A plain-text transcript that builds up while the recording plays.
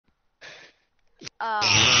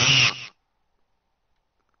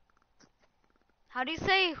how do you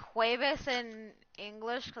say jueves in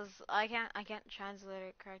English? Cause I can't translate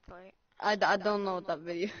it correctly. I don't know what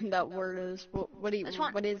that word is. What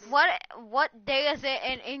day is it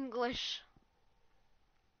in English?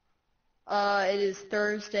 It is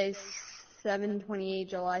Thursday, 7/28,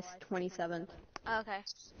 July 27th. Okay.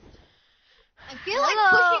 I feel like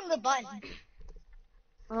pushing the button.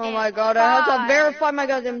 Oh my god, I have to verify my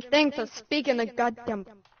goddamn thing to speak in the goddamn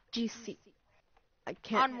GC. I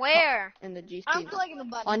can't. On where? In the GC. I'm clicking the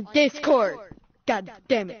button. On Discord. God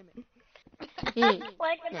damn it. Clicking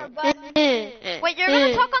the button. Wait, you're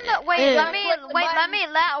gonna talk on the let me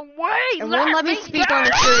It won't let me speak on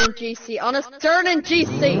a certain GC. On a certain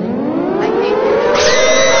GC. I hate you now.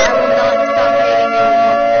 I will not stop hating you.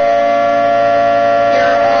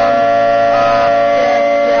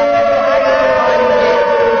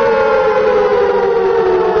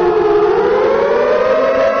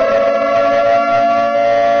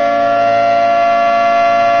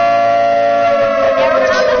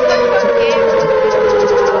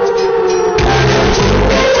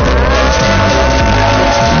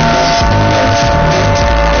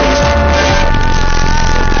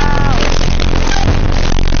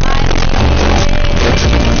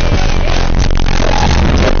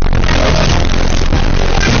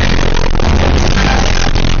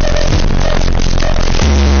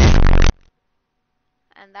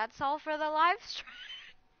 And that's all for the live stream.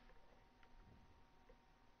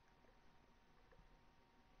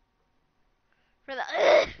 For the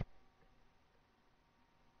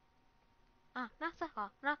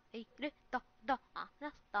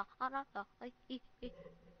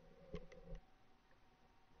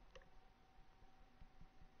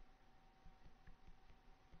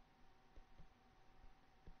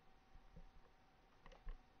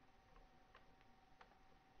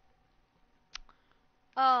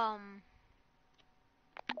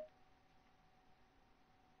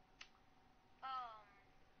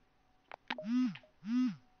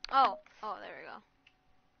oh, there we go.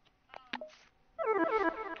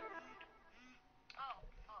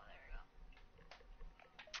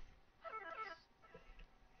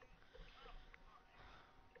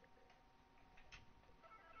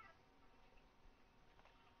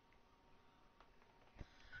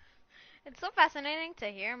 It's so fascinating to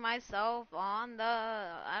hear myself on the,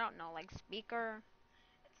 I don't know, like speaker.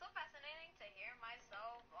 It's so fascinating to hear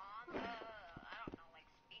myself on the, I don't know, like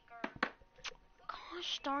speaker.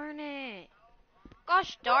 Gosh darn it.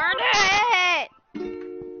 Gosh darn it! Gosh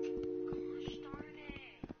darn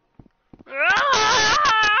it.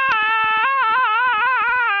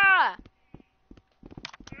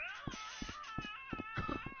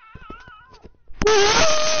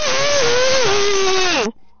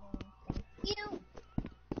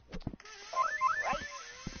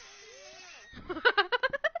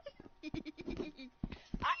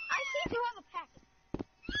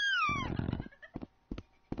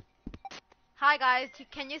 Hi guys,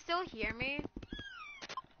 can you still hear me?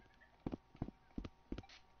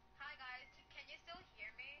 Hi guys, can you still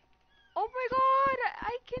hear me? Oh my god,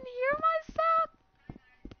 I can hear myself!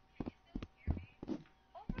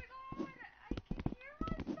 Oh my god, I can hear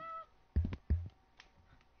myself!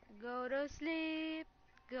 Go to sleep,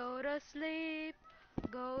 go to sleep,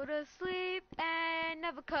 go to sleep and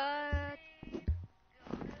never cut.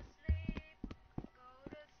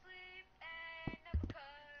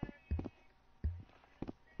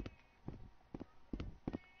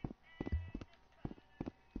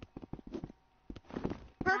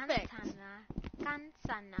 Perfect.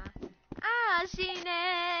 Kansana. Ashine,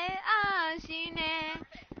 ashine,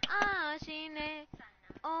 ashine.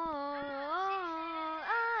 Oh,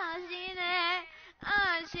 ashine,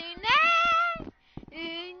 ashine.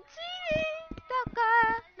 Unchiri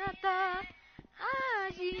takanata.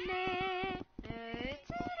 Ashine.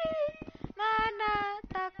 Unchiri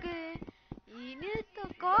manataku. Inu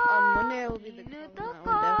toko. Monday will be the Inu clone.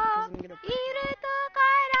 toko. That one death, 'cause I'm gonna Iru toko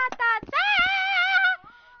ratate.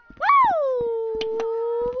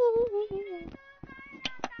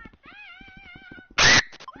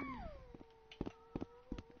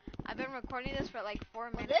 I've been recording this for like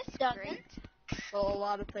 4 minutes straight. Well, a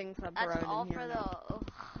lot of things have That's pride all in here for now. the.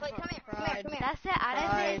 Wait, come here, Pride. come here. That's it.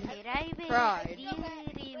 Pride.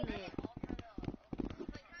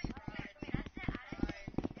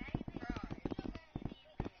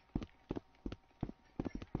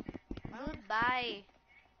 Goodbye.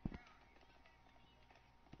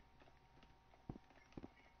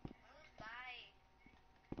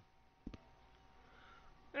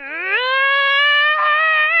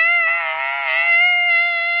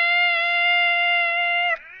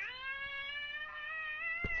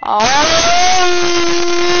 Oh.